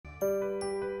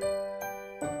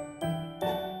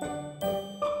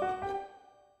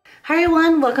Hi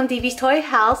everyone, welcome to Evie's Toy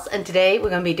House, and today we're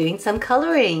going to be doing some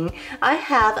coloring. I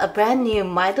have a brand new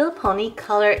My Little Pony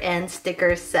color and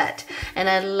sticker set, and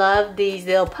I love these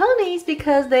little ponies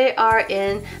because they are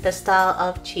in the style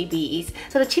of Chibis.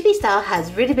 So the Chibi style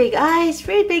has really big eyes,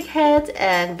 really big heads,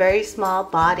 and very small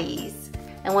bodies.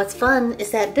 And what's fun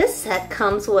is that this set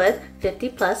comes with 50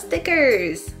 plus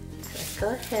stickers. So let's go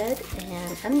ahead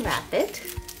and unwrap it.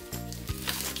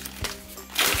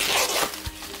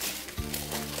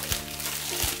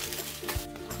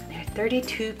 There are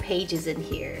 32 pages in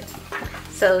here.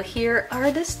 So here are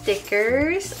the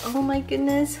stickers. Oh my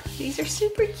goodness, these are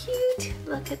super cute.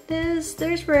 Look at this.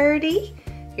 There's Rarity.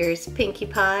 Here's Pinkie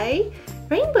Pie.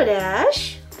 Rainbow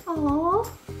Dash. Aww.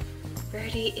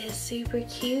 Rarity is super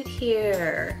cute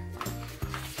here.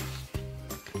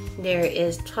 There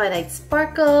is Twilight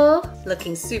Sparkle,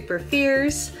 looking super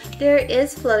fierce. There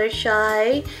is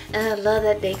Fluttershy, and I love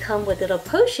that they come with little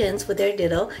potions with their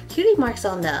little cutie marks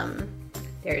on them.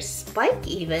 There's Spike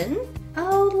even.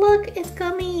 Oh look, it's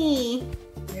Gummy.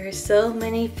 There are so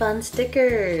many fun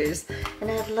stickers, and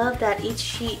I love that each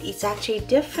sheet is actually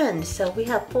different. So we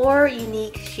have 4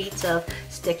 unique sheets of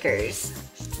stickers.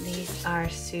 These are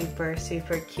super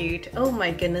cute. Oh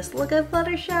my goodness, look at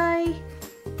Fluttershy.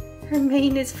 Her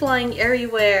mane is flying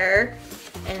everywhere.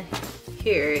 And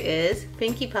here is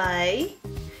Pinkie Pie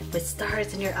with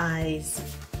stars in her eyes.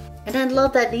 And I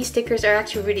love that these stickers are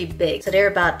actually really big. So they're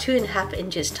about 2.5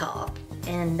 inches tall.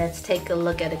 And let's take a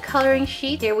look at a coloring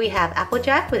sheet. Here we have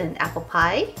Applejack with an apple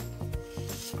pie.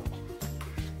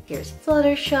 Here's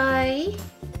Fluttershy.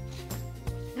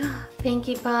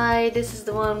 Pinkie Pie, this is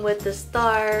the one with the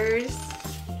stars.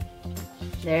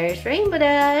 There's Rainbow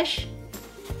Dash.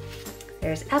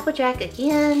 There's Applejack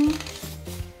again.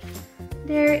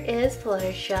 There is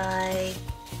Fluttershy.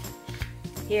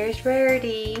 Here's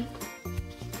Rarity.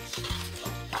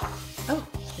 Oh,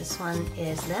 this one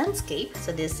is Landscape.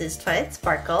 So this is Twilight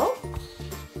Sparkle.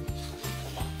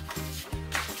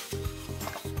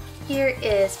 Here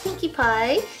is Pinkie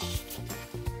Pie.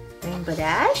 Rainbow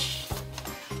Dash.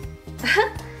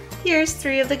 Here's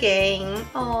 3 of the gang.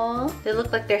 Aww, they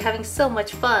look like they're having so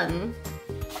much fun.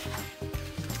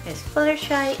 There's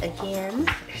Fluttershy again.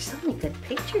 There's so many good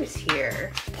pictures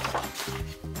here.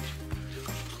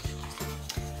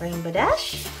 Rainbow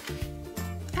Dash.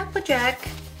 Applejack.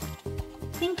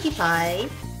 Pinkie Pie.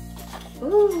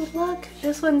 Ooh, look,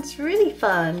 this one's really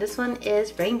fun. This one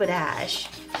is Rainbow Dash.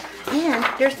 And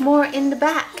there's more in the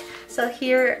back. So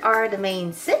here are the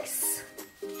main 6.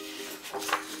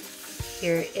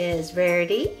 Here is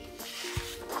Rarity.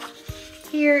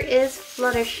 Here is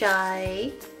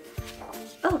Fluttershy.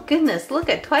 Oh goodness, look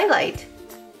at Twilight.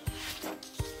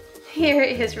 Here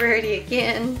is Rarity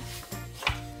again.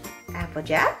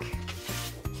 Applejack.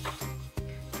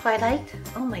 Twilight.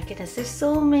 Oh my goodness, there's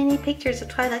so many pictures of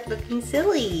Twilight looking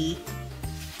silly.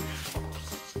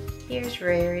 Here's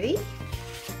Rarity.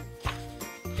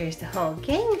 Here's the whole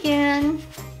gang again.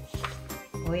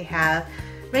 We have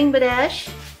Rainbow Dash.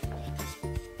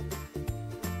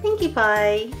 Pinkie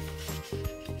Pie.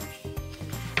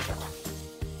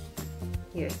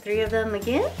 Here's 3 of them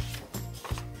again.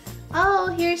 Oh,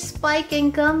 here's Spike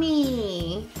and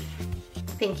Gummy.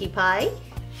 Pinkie Pie.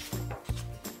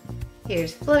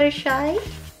 Here's Fluttershy.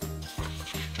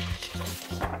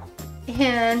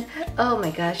 And oh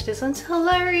my gosh, this one's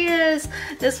hilarious.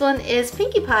 This one is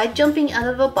Pinkie Pie jumping out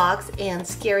of a box and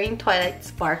scaring Twilight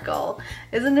Sparkle.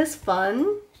 Isn't this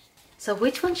fun? So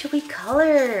which one should we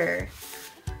color?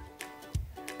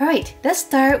 Alright, let's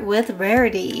start with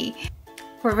Rarity.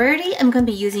 For Rarity, I'm going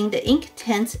to be using the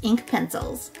Inktense Ink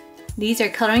Pencils. These are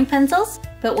coloring pencils,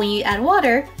 but when you add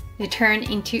water, they turn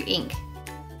into ink.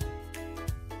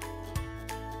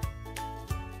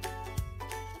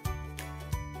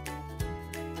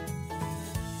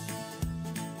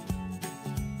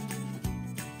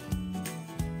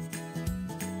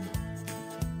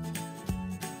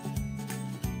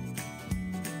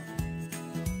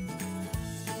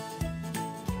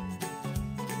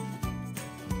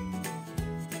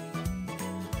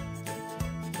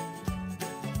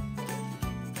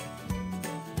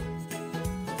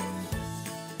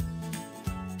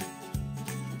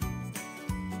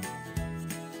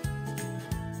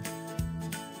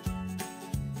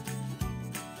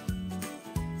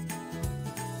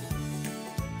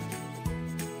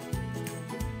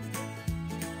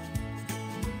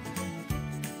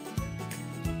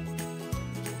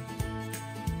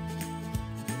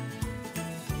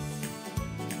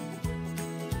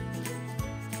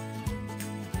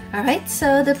 Alright,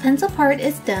 so the pencil part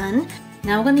is done.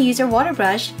 Now I'm going to use our water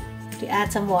brush to add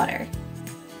some water.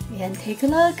 And take a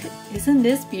look, isn't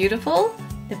this beautiful?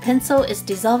 The pencil is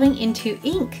dissolving into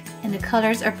ink and the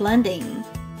colors are blending.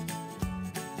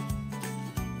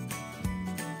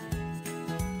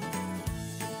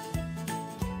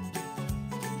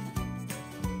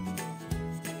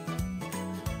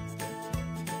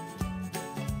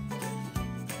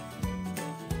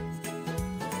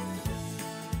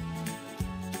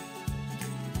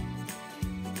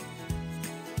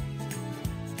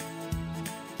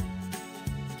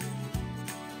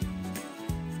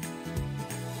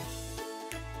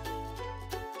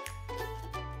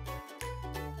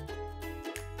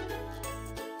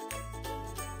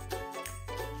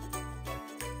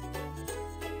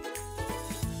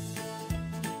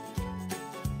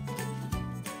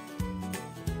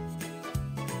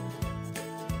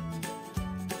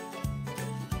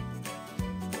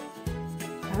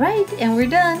 Alright, and we're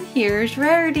done. Here's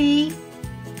Rarity.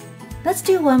 Let's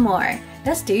do one more.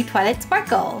 Let's do Twilight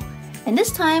Sparkle. And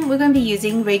this time we're going to be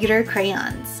using regular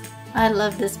crayons. I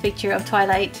love this picture of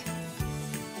Twilight.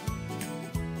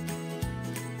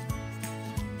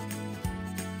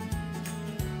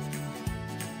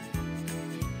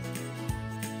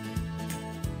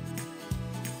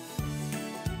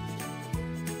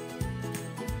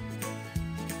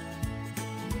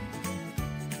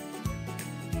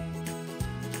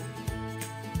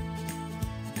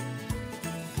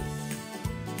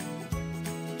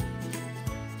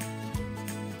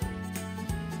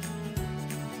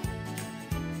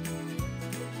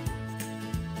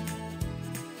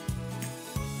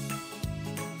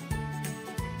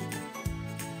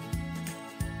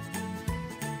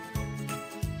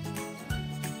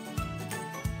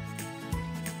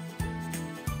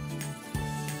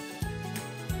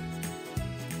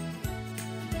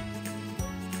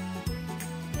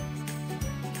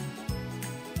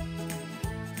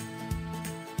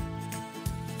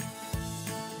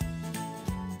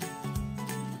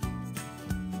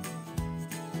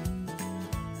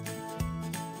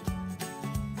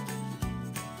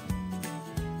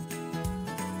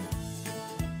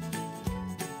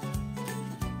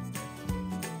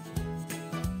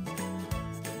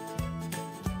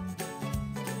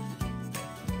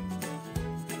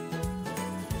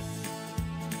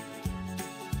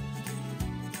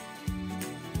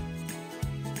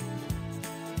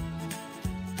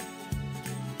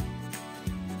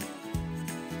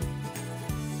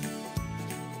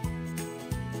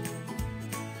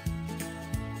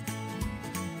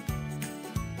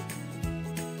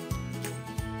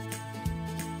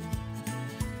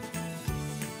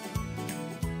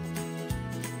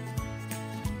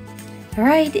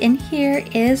 Alright, and here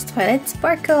is Twilight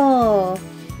Sparkle.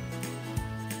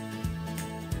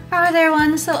 Alright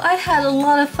everyone, so I had a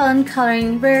lot of fun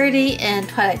coloring Rarity and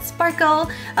Twilight Sparkle.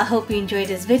 I hope you enjoyed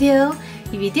this video.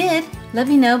 If you did, let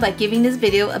me know by giving this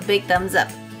video a big thumbs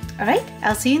up. Alright,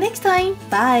 I'll see you next time.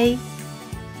 Bye!